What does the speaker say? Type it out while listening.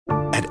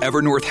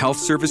Evernorth Health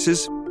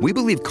Services, we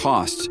believe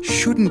costs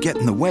shouldn't get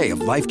in the way of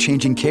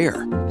life-changing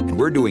care, and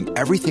we're doing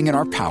everything in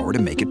our power to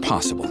make it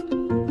possible.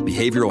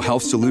 Behavioral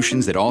health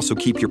solutions that also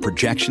keep your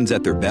projections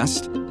at their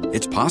best?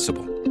 It's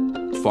possible.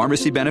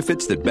 Pharmacy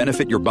benefits that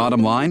benefit your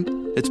bottom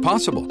line? It's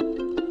possible.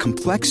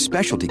 Complex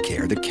specialty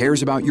care that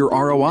cares about your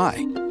ROI?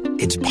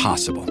 It's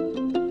possible.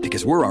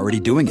 Because we're already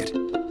doing it.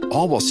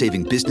 All while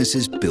saving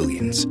businesses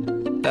billions.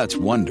 That's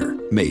Wonder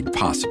made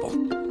possible.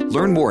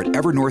 Learn more at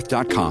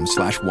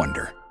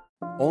evernorth.com/wonder.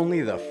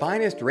 Only the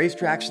finest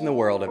racetracks in the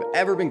world have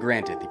ever been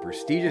granted the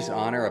prestigious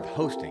honor of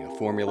hosting a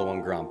Formula One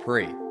Grand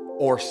Prix.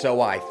 Or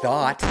so I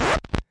thought.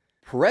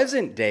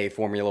 Present-day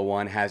Formula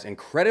One has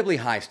incredibly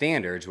high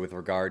standards with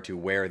regard to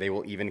where they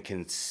will even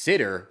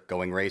consider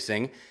going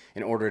racing.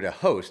 In order to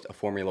host a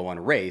Formula One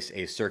race,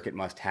 a circuit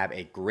must have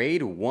a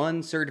Grade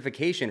 1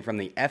 certification from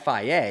the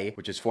FIA,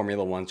 which is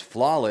Formula One's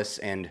flawless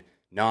and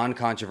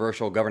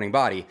non-controversial governing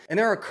body. And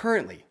there are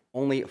currently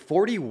only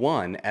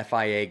 41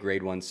 FIA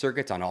Grade 1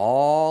 circuits on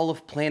all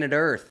of planet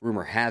Earth.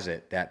 Rumor has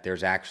it that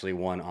there's actually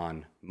one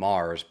on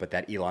Mars, but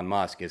that Elon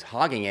Musk is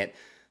hogging it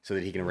so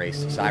that he can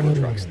race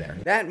Cybertrucks there.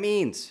 That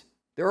means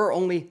there are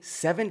only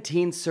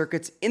 17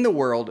 circuits in the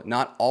world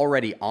not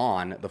already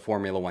on the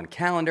Formula One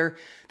calendar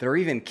that are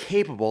even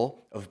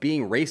capable of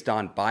being raced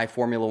on by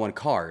Formula One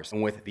cars.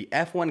 And with the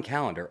F1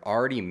 calendar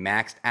already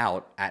maxed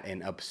out at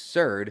an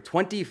absurd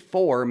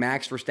 24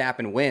 Max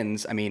Verstappen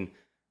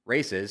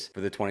races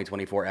for the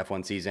 2024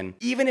 F1 season,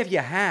 even if you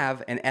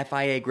have an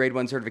FIA Grade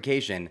 1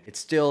 certification, it's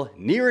still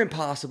near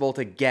impossible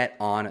to get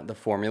on the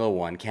Formula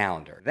One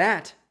calendar.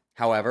 That,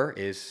 however,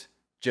 is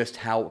just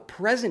how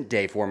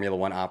present-day Formula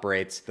One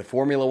operates. The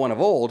Formula One of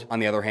old, on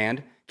the other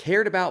hand,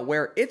 cared about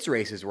where its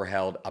races were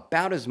held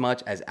about as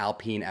much as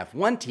Alpine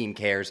F1 team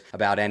cares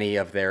about any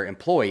of their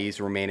employees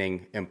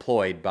remaining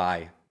employed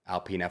by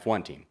Alpine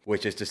F1 team,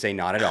 which is to say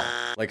not at all.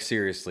 Like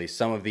seriously,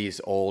 some of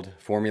these old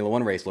Formula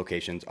One race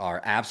locations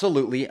are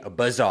absolutely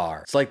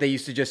bizarre. It's like they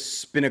used to just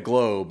spin a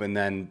globe and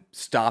then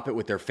stop it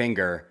with their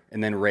finger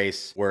and then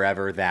race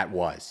wherever that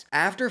was.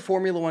 After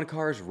Formula One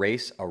cars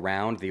race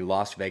around the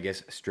Las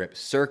Vegas Strip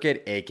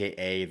Circuit,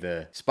 aka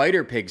the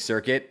Spider Pig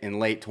Circuit, in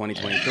late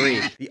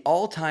 2023, the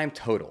all-time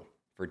total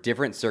for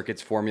different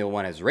circuits Formula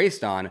One has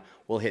raced on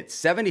will hit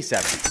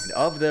 77. And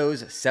of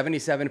those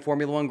 77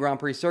 Formula One Grand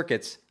Prix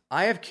circuits,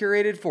 I have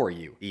curated for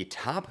you the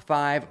top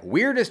 5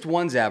 weirdest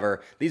ones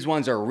ever. These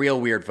ones are real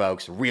weird,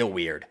 folks, real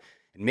weird.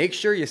 And make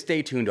sure you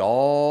stay tuned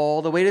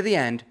all the way to the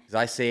end, because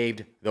I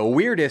saved the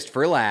weirdest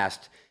for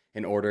last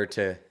in order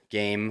to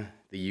game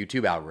the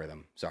YouTube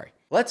algorithm. Sorry.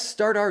 Let's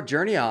start our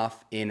journey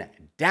off in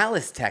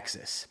Dallas,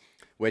 Texas,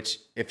 which,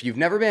 if you've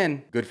never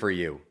been, good for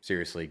you.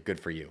 Seriously,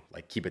 good for you.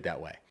 Like, keep it that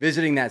way.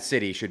 Visiting that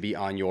city should be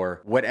on your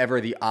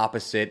whatever the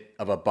opposite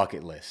of a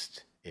bucket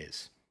list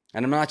is.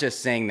 And I'm not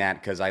just saying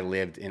that because I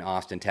lived in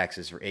Austin,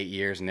 Texas for 8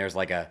 years, and there's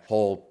like a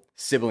whole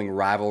sibling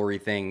rivalry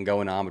thing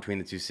going on between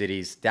the two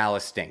cities.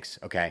 Dallas stinks,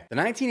 okay? The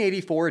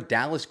 1984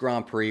 Dallas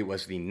Grand Prix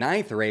was the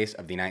 9th race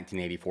of the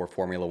 1984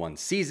 Formula One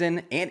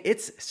season, and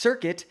its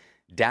circuit,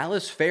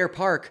 Dallas Fair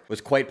Park,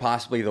 was quite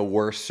possibly the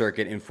worst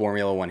circuit in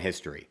Formula One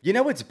history. You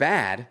know it's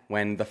bad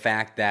when the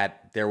fact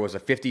that there was a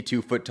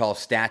 52-foot tall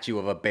statue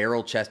of a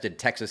barrel-chested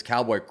Texas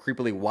cowboy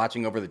creepily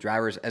watching over the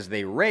drivers as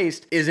they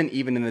raced isn't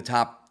even in the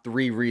top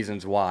 3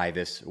 reasons why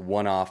this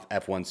one-off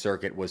F1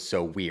 circuit was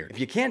so weird. If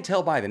you can't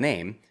tell by the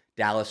name,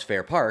 Dallas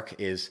Fair Park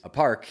is a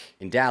park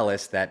in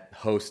Dallas that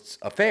hosts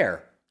a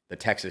fair, the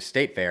Texas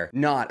State Fair,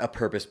 not a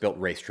purpose-built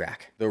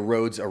racetrack. The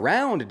roads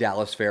around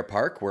Dallas Fair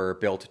Park were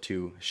built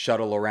to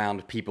shuttle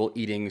around people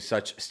eating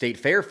such state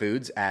fair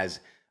foods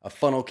as a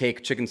funnel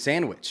cake chicken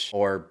sandwich,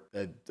 or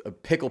a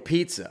pickle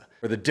pizza,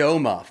 or the dough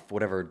muff,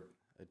 whatever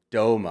a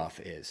dough muff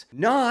is.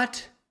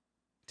 Not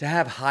to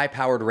have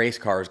high-powered race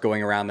cars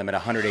going around them at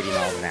 180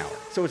 miles an hour.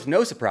 So it's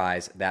no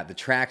surprise that the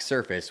track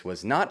surface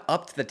was not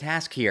up to the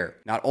task here.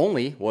 Not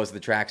only was the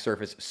track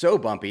surface so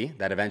bumpy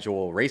that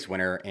eventual race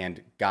winner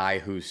and guy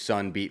whose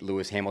son beat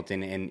Lewis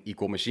Hamilton in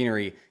Equal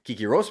Machinery,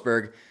 Keke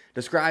Rosberg,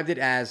 described it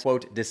as,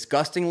 quote,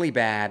 disgustingly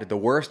bad, the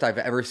worst I've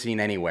ever seen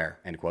anywhere,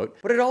 end quote.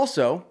 But it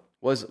also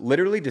was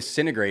literally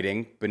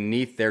disintegrating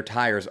beneath their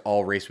tires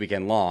all race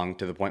weekend long,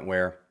 to the point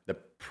where the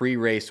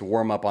pre-race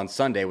warm-up on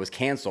Sunday was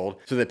canceled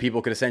so that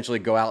people could essentially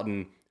go out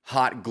and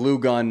hot glue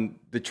gun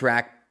the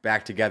track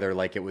back together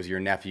like it was your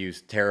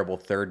nephew's terrible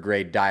 3rd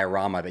grade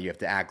diorama that you have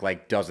to act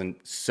like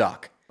doesn't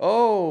suck.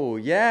 Oh,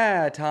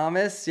 yeah,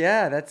 Thomas.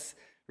 Yeah, that's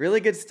really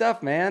good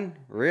stuff, man.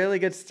 Really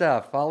good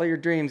stuff. Follow your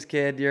dreams,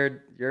 kid.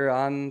 You're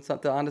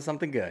onto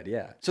something good,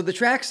 yeah. So the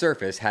track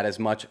surface had as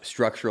much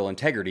structural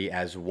integrity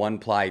as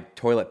one-ply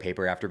toilet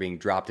paper after being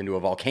dropped into a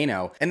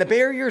volcano, and the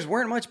barriers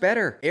weren't much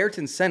better.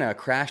 Ayrton Senna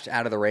crashed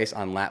out of the race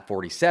on lap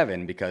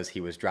 47 because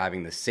he was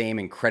driving the same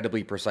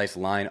incredibly precise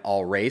line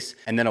all race,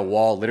 and then a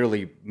wall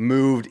literally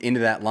moved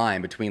into that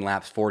line between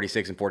laps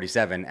 46 and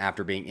 47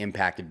 after being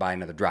impacted by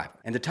another driver.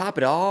 And to top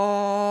it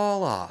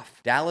all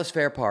off, Dallas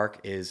Fair Park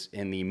is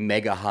in the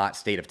mega hot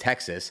state of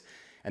Texas,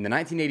 and the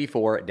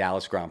 1984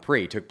 Dallas Grand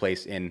Prix took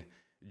place in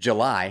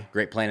July,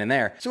 great planning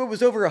there. So it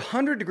was over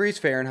 100 degrees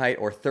Fahrenheit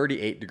or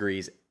 38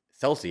 degrees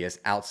Celsius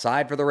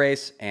outside for the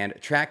race, and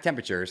track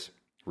temperatures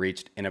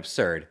reached an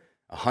absurd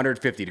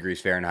 150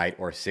 degrees Fahrenheit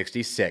or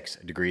 66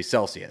 degrees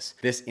Celsius.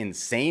 This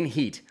insane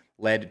heat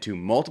led to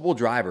multiple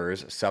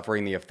drivers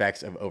suffering the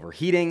effects of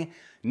overheating,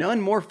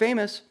 none more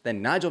famous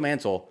than Nigel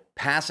Mansell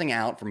passing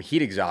out from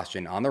heat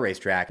exhaustion on the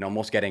racetrack and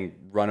almost getting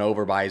run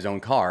over by his own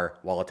car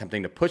while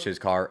attempting to push his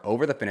car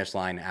over the finish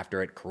line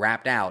after it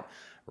crapped out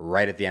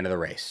right at the end of the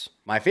race.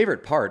 My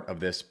favorite part of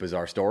this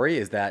bizarre story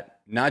is that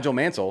Nigel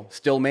Mansell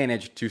still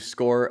managed to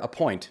score a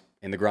point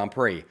in the Grand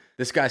Prix.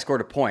 This guy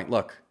scored a point.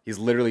 Look, he's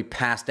literally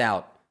passed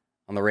out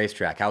on the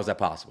racetrack. How is that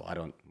possible?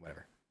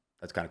 Whatever.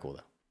 That's kind of cool though.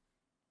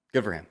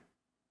 Good for him.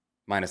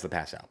 Minus the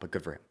pass out, but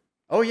good for him.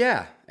 Oh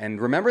yeah, and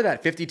remember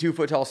that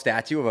 52-foot tall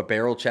statue of a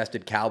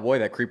barrel-chested cowboy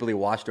that creepily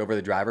watched over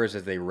the drivers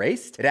as they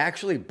raced? It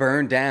actually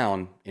burned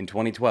down in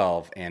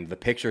 2012, and the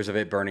pictures of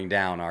it burning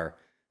down are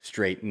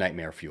straight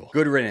nightmare fuel.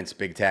 Good riddance,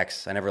 Big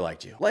Tex. I never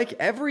liked you. Like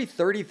every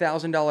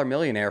 $30,000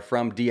 millionaire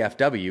from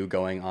DFW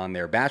going on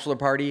their bachelor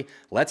party,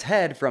 let's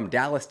head from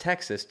Dallas,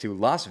 Texas to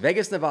Las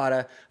Vegas,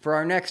 Nevada for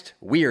our next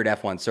weird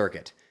F1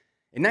 circuit.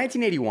 In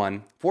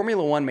 1981,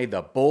 Formula One made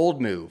the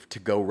bold move to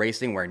go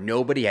racing where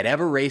nobody had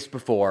ever raced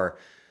before,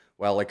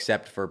 well,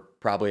 except for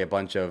probably a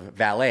bunch of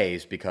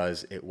valets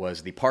because it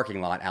was the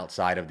parking lot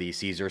outside of the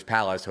Caesars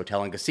Palace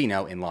Hotel and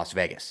Casino in Las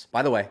Vegas.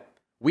 By the way,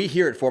 we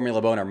here at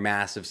Formula Bone are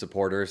massive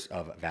supporters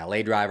of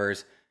valet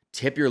drivers.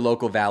 Tip your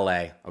local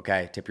valet,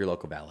 okay? Tip your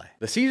local valet.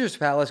 The Caesars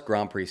Palace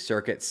Grand Prix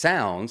circuit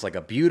sounds like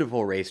a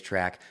beautiful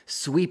racetrack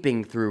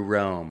sweeping through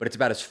Rome, but it's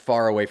about as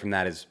far away from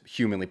that as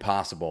humanly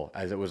possible,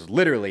 as it was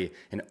literally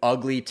an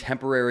ugly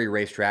temporary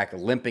racetrack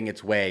limping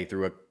its way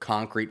through a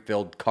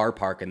concrete-filled car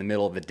park in the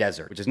middle of the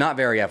desert, which is not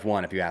very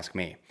F1 if you ask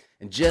me.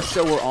 And just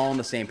so we're all on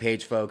the same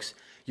page, folks,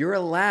 you're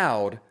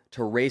allowed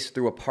to race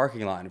through a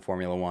parking lot in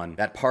Formula One.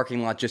 That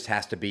parking lot just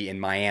has to be in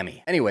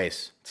Miami.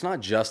 Anyways, it's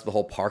not just the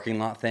whole parking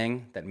lot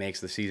thing that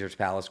makes the Caesars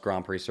Palace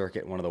Grand Prix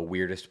circuit one of the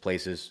weirdest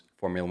places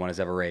Formula One has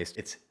ever raced.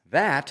 It's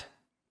that,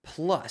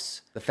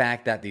 plus the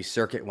fact that the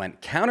circuit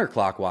went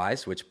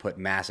counterclockwise, which put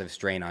massive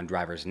strain on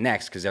drivers'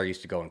 necks because they're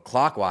used to going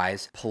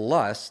clockwise,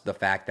 plus the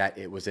fact that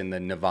it was in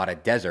the Nevada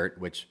desert,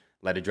 which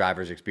led to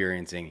drivers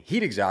experiencing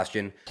heat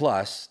exhaustion,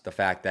 plus the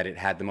fact that it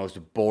had the most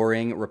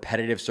boring,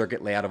 repetitive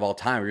circuit layout of all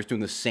time. We're just doing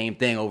the same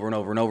thing over and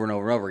over and over and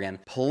over and over again.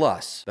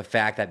 Plus the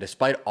fact that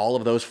despite all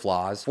of those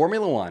flaws,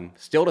 Formula One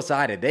still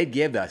decided they'd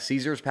give the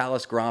Caesars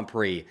Palace Grand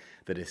Prix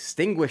the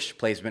distinguished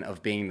placement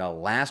of being the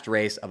last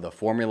race of the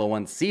Formula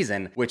One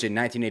season, which in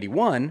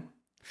 1981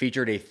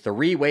 featured a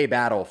three-way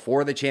battle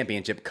for the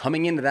championship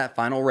coming into that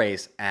final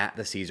race at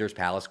the Caesars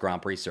Palace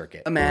Grand Prix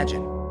circuit.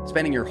 Imagine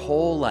spending your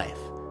whole life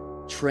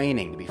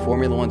training to be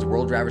Formula One's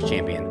World Drivers'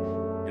 Champion,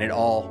 and it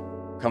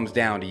all comes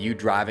down to you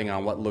driving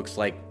on what looks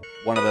like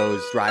one of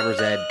those driver's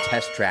ed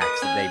test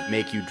tracks that they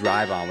make you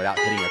drive on without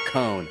hitting a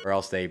cone, or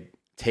else they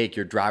take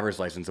your driver's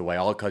license away,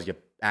 all because you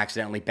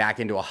accidentally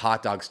backed into a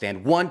hot dog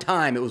stand one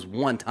time. It was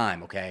one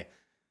time, okay?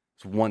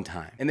 It's one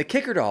time. And the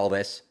kicker to all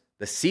this,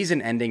 the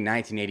season-ending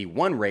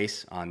 1981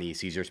 race on the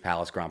Caesars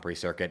Palace Grand Prix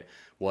circuit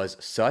was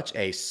such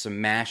a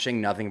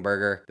smashing nothing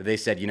burger that they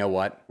said, you know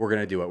what, we're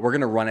going to do it. We're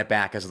going to run it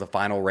back as the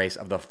final race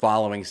of the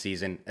following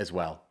season as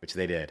well, which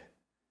they did.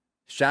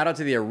 Shout out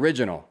to the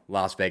original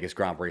Las Vegas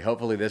Grand Prix.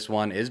 Hopefully this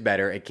one is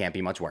better. It can't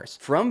be much worse.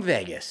 From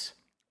Vegas,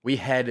 we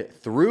head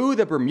through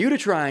the Bermuda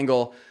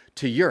Triangle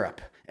to Europe.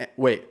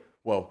 Wait,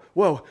 whoa,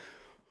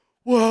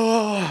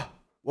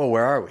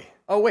 where are we?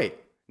 Oh, wait.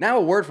 Now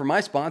a word from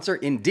my sponsor,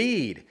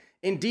 Indeed.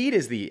 Indeed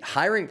is the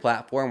hiring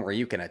platform where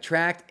you can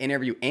attract,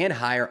 interview, and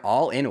hire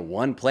all in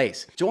one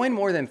place. Join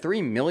more than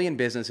 3 million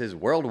businesses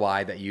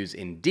worldwide that use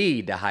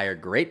Indeed to hire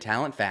great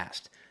talent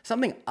fast.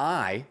 Something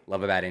I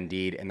love about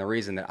Indeed, and the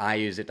reason that I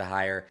use it to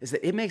hire, is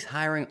that it makes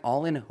hiring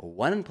all in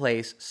one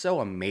place so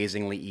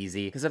amazingly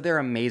easy because of their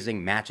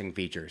amazing matching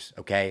features,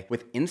 okay?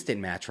 With Instant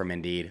Match from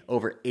Indeed,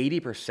 over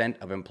 80%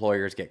 of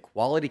employers get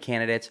quality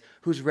candidates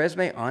whose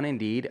resume on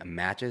Indeed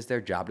matches their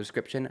job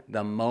description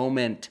the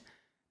moment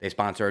they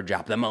sponsor a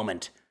job, the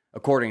moment,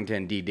 according to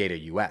Indeed Data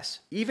US.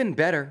 Even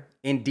better,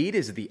 Indeed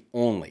is the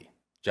only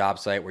job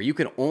site where you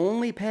can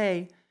only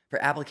pay for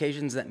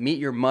applications that meet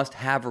your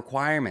must-have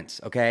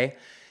requirements, okay?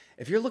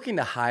 If you're looking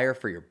to hire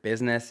for your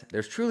business,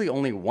 there's truly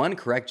only one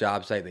correct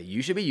job site that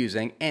you should be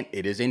using, and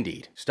it is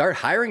Indeed. Start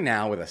hiring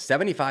now with a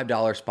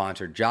 $75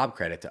 sponsored job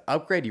credit to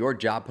upgrade your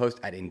job post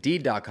at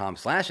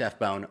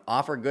Indeed.com/FBone.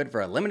 Offer good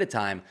for a limited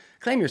time.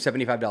 Claim your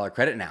 $75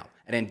 credit now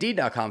at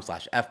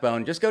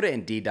Indeed.com/FBone. Just go to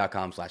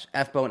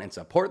Indeed.com/FBone and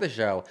support the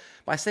show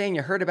by saying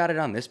you heard about it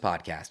on this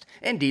podcast.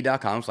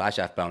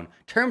 Indeed.com/FBone.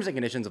 Terms and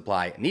conditions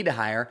apply. Need to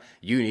hire?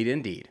 You need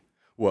Indeed.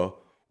 Whoa.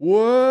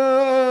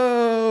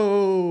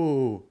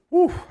 Whew.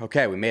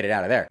 Okay, we made it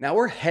out of there. Now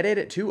we're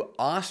headed to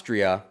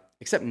Austria,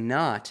 except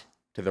not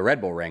to the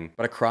Red Bull Ring,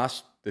 but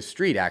across the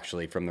street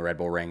actually from the Red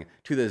Bull Ring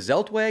to the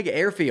Zeltweg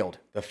Airfield.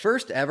 The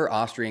first ever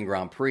Austrian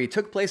Grand Prix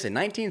took place in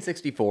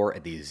 1964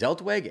 at the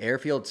Zeltweg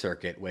Airfield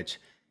circuit, which,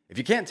 if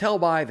you can't tell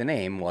by the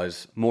name,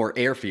 was more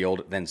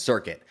airfield than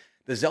circuit.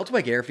 The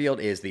Zeltweg Airfield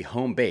is the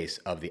home base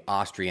of the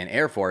Austrian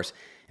Air Force,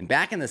 and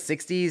back in the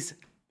 60s,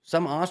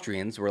 some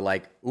Austrians were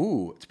like,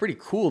 ooh, it's pretty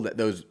cool that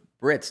those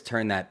Brits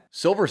turned that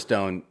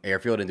Silverstone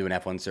airfield into an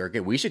F1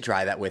 circuit. We should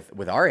try that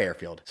with our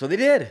airfield. So they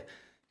did,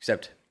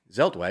 except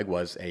Zeltweg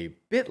was a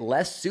bit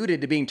less suited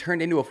to being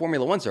turned into a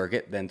Formula One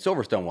circuit than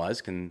Silverstone was,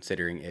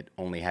 considering it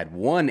only had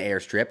one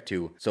airstrip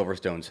to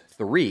Silverstone's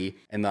 3,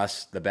 and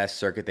thus the best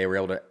circuit they were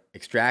able to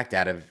extract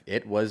out of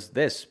it was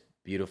this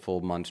beautiful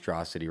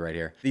monstrosity right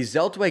here. The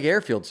Zeltweg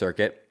Airfield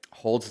circuit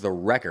holds the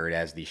record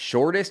as the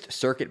shortest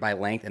circuit by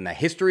length in the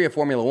history of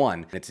Formula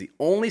One. It's the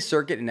only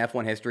circuit in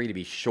F1 history to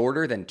be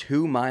shorter than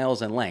 2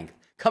 miles in length,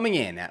 coming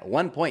in at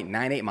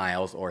 1.98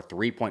 miles or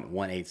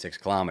 3.186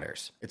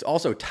 kilometers. It's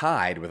also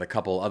tied with a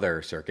couple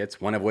other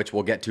circuits, one of which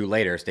we'll get to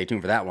later, stay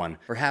tuned for that one,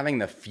 for having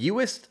the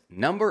fewest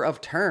number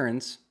of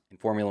turns in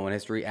Formula One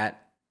history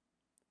at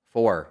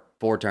 4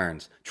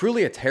 turns.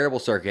 Truly a terrible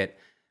circuit.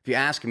 If you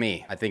ask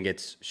me, I think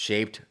it's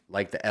shaped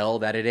like the L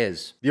that it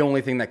is. The only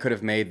thing that could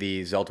have made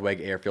the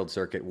Zeltweg Airfield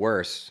circuit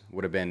worse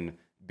would have been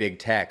Big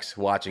Tex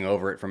watching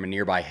over it from a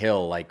nearby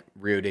hill like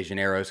Rio de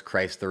Janeiro's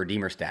Christ the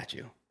Redeemer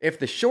statue. If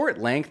the short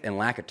length and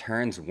lack of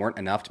turns weren't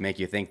enough to make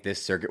you think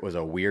this circuit was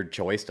a weird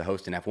choice to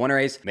host an F1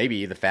 race,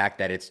 maybe the fact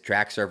that its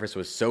track surface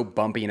was so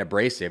bumpy and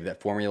abrasive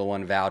that Formula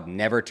One vowed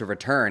never to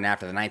return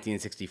after the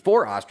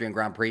 1964 Austrian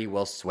Grand Prix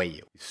will sway you.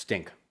 You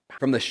stink.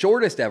 From the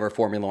shortest ever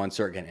Formula One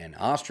circuit in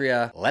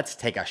Austria, let's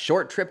take a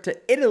short trip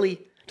to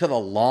Italy to the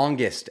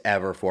longest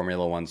ever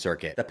Formula One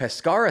circuit. The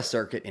Pescara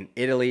circuit in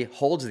Italy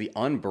holds the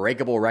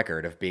unbreakable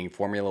record of being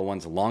Formula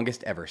One's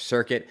longest ever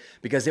circuit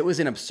because it was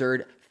an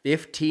absurd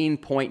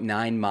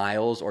 15.9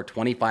 miles or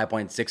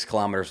 25.6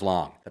 kilometers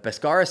long. The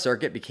Pescara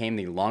circuit became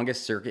the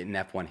longest circuit in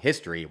F1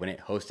 history when it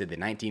hosted the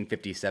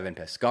 1957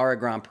 Pescara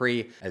Grand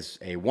Prix as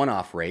a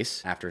one-off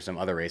race after some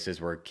other races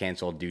were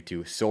canceled due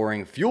to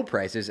soaring fuel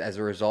prices as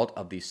a result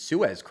of the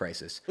Suez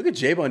crisis. Look at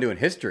J-Bone doing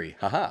history.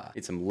 Haha.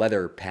 It's some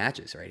leather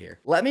patches right here.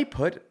 Let me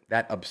put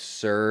that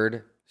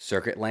absurd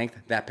circuit length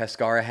that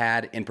Pescara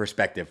had in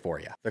perspective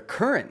for you. The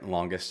current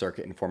longest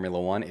circuit in Formula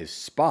One is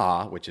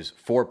Spa, which is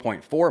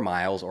 4.4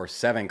 miles or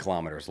 7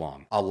 kilometers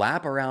long. A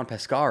lap around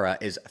Pescara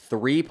is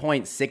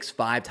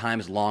 3.65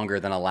 times longer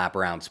than a lap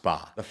around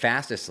Spa. The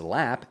fastest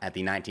lap at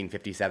the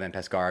 1957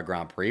 Pescara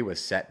Grand Prix was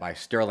set by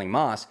Stirling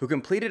Moss, who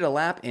completed a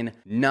lap in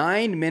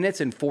 9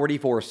 minutes and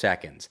 44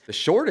 seconds. The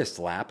shortest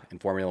lap in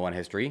Formula One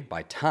history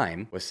by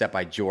time was set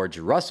by George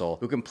Russell,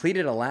 who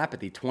completed a lap at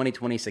the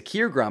 2020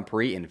 Sakir Grand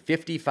Prix in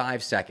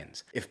 55 seconds.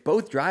 If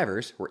both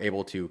drivers were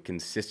able to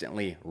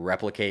consistently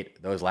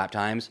replicate those lap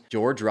times,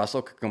 George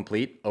Russell could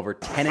complete over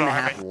 10 and a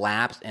half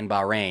laps in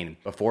Bahrain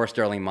before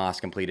Stirling Moss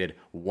completed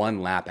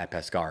 1 lap at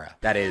Pescara.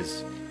 That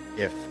is,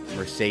 if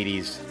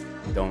Mercedes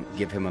don't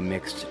give him a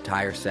mixed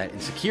tire set in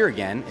Sakir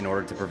again in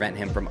order to prevent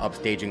him from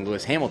upstaging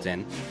Lewis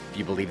Hamilton, if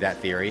you believe that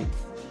theory.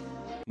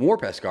 More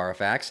Pescara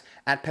facts.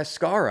 At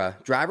Pescara,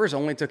 drivers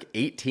only took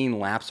 18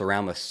 laps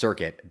around the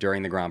circuit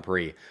during the Grand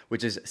Prix,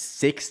 which is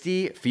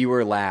 60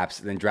 fewer laps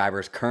than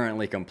drivers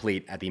currently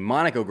complete at the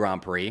Monaco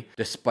Grand Prix,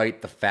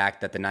 despite the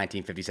fact that the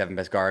 1957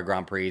 Pescara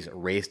Grand Prix's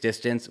race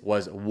distance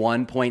was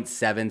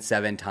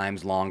 1.77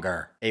 times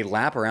longer. A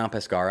lap around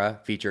Pescara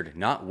featured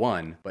not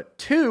one, but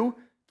 2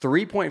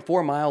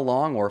 3.4 mile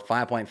long or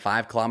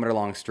 5.5 kilometer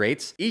long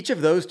straights. Each of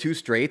those 2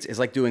 straights is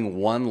like doing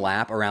 1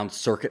 lap around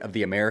Circuit of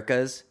the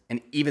Americas,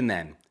 and even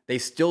then, they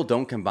still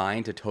don't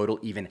combine to total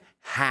even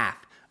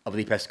half of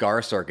the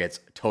Pescara circuit's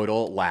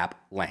total lap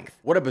length.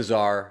 What a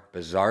bizarre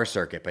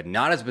circuit, but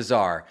not as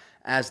bizarre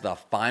as the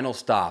final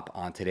stop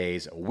on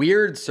today's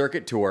weird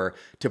circuit tour.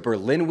 To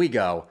Berlin we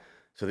go,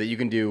 so that you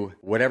can do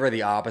whatever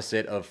the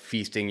opposite of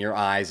feasting your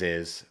eyes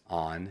is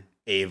on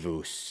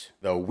Avus.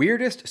 The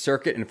weirdest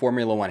circuit in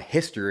Formula One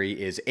history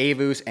is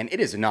Avus, and it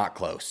is not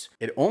close.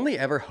 It only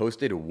ever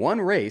hosted one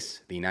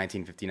race, the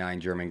 1959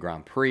 German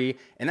Grand Prix,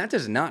 and that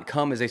does not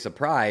come as a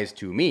surprise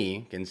to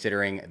me,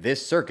 considering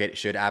this circuit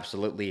should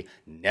absolutely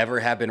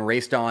never have been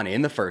raced on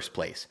in the first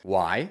place.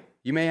 Why,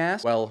 you may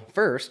ask? Well,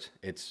 first,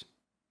 it's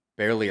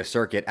barely a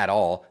circuit at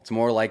all. It's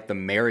more like the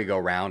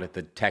merry-go-round at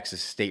the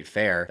Texas State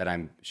Fair that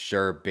I'm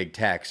sure Big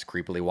Tex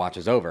creepily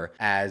watches over,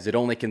 as it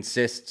only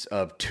consists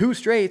of 2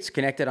 straights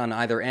connected on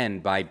either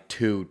end by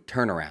 2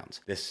 turnarounds.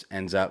 This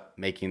ends up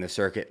making the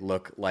circuit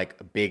look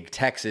like Big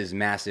Tex's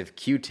massive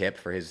Q-tip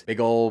for his big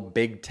old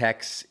Big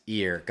Tex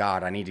ear.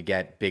 God, I need to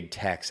get Big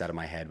Tex out of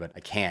my head, but I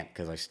can't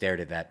because I stared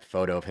at that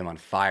photo of him on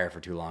fire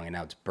for too long and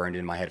now it's burned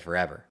in my head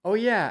forever. Oh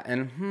yeah,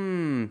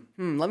 and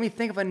let me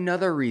think of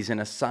another reason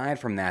aside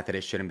from that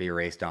it shouldn't be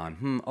raced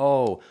on.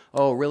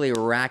 Really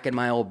racking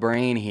my old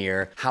brain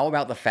here. How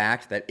about the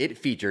fact that it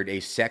featured a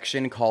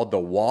section called the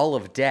Wall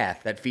of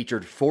Death that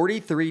featured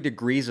 43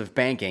 degrees of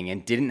banking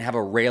and didn't have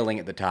a railing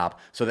at the top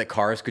so that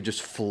cars could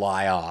just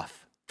fly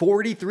off?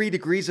 43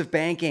 degrees of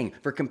banking.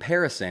 For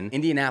comparison,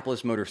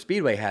 Indianapolis Motor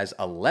Speedway has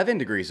 11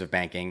 degrees of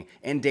banking,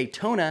 and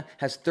Daytona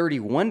has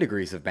 31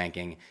 degrees of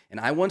banking.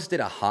 And I once did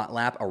a hot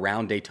lap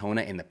around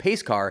Daytona in the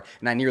pace car,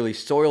 and I nearly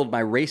soiled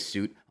my race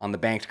suit on the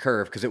banked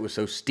curve because it was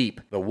so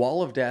steep. The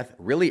Wall of Death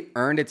really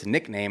earned its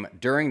nickname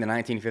during the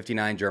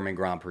 1959 German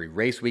Grand Prix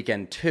race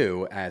weekend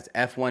too, as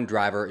F1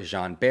 driver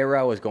Jean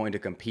Barrow was going to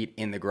compete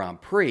in the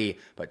Grand Prix,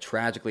 but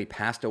tragically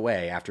passed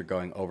away after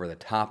going over the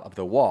top of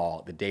the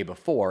wall the day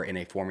before in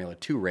a Formula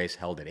 2 race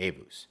held at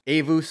Avus.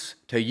 Avus,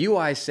 to you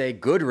I say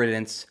good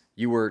riddance.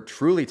 You were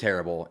truly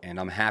terrible, and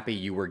I'm happy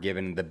you were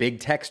given the big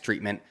Tex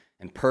treatment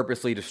and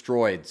purposely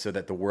destroyed so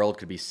that the world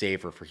could be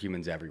safer for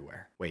humans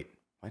everywhere. Wait.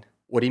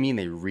 What do you mean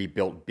they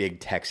rebuilt Big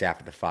Tex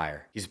after the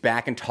fire? He's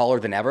back and taller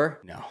than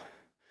ever? No!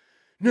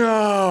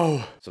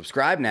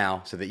 Subscribe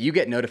now so that you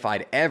get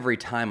notified every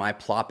time I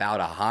plop out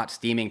a hot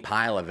steaming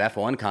pile of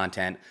F1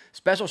 content.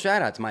 Special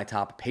shout out to my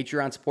top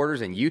Patreon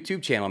supporters and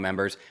YouTube channel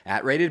members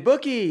at Rated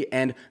Bookie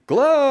and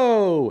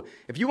Glow.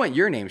 If you want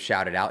your name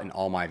shouted out in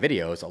all my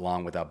videos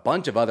along with a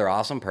bunch of other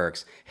awesome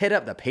perks, hit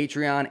up the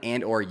Patreon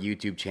and or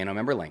YouTube channel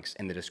member links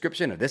in the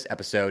description of this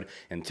episode.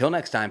 Until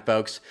next time,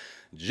 folks,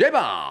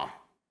 J-Bomb!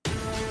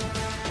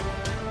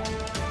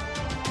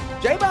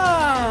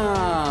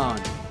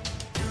 J-Bone!